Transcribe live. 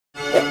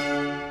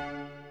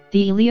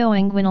The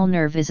ilioinguinal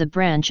nerve is a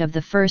branch of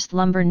the first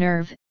lumbar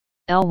nerve,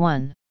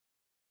 L1.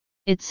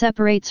 It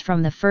separates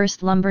from the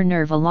first lumbar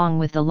nerve along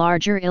with the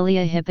larger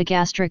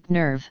iliohypogastric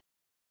nerve.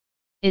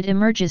 It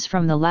emerges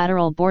from the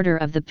lateral border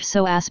of the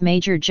psoas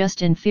major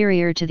just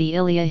inferior to the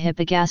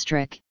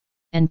iliohypogastric,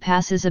 and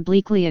passes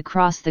obliquely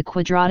across the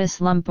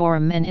quadratus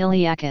lumborum and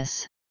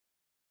iliacus.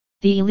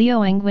 The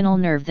ilioinguinal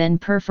nerve then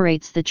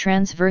perforates the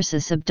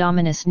transversus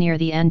abdominis near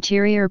the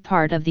anterior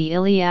part of the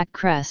iliac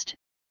crest,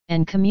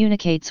 and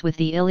communicates with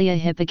the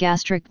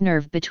iliohypogastric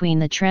nerve between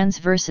the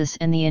transversus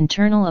and the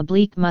internal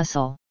oblique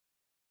muscle.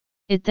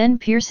 It then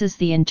pierces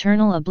the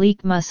internal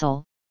oblique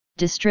muscle,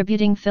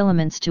 distributing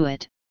filaments to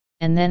it,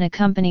 and then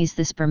accompanies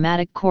the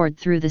spermatic cord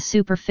through the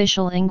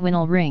superficial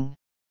inguinal ring.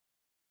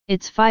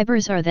 Its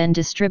fibers are then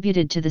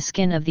distributed to the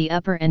skin of the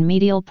upper and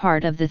medial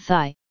part of the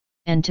thigh,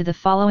 and to the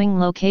following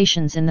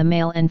locations in the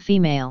male and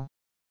female.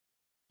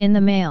 In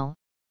the male,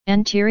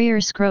 anterior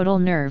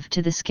scrotal nerve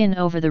to the skin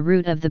over the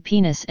root of the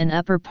penis and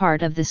upper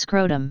part of the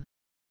scrotum.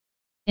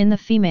 In the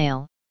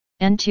female,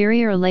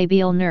 anterior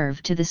labial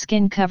nerve to the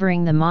skin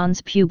covering the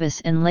mons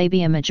pubis and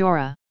labia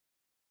majora.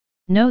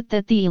 Note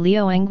that the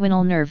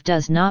ilioinguinal nerve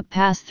does not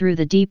pass through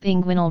the deep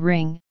inguinal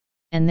ring,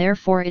 and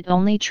therefore it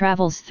only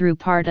travels through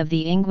part of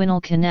the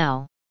inguinal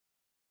canal.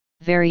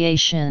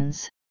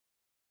 Variations.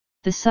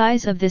 The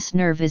size of this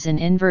nerve is in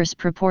inverse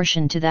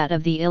proportion to that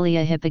of the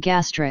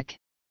iliohypogastric.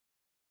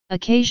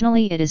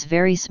 Occasionally it is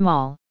very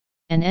small,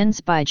 and ends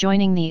by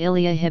joining the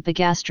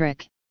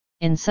iliohypogastric.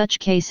 In such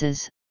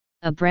cases,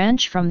 a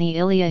branch from the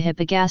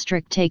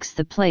iliohypogastric takes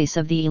the place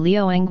of the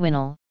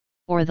ilioinguinal,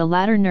 or the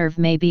latter nerve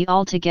may be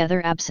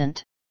altogether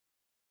absent.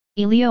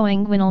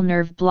 Ilioinguinal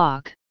nerve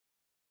block.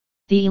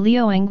 The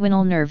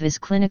ilioinguinal nerve is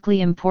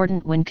clinically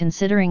important when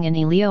considering an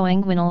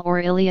ilioinguinal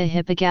or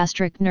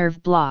iliohypogastric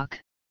nerve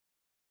block.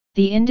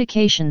 The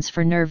indications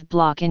for nerve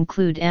block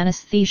include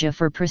anesthesia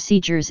for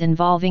procedures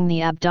involving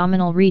the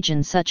abdominal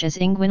region such as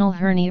inguinal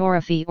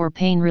herniorrhaphy or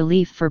pain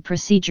relief for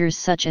procedures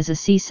such as a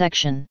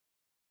C-section.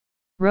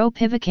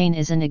 Ropivacaine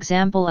is an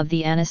example of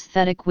the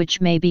anesthetic which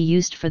may be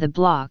used for the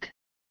block.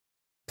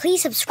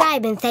 Please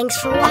subscribe and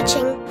thanks for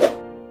watching.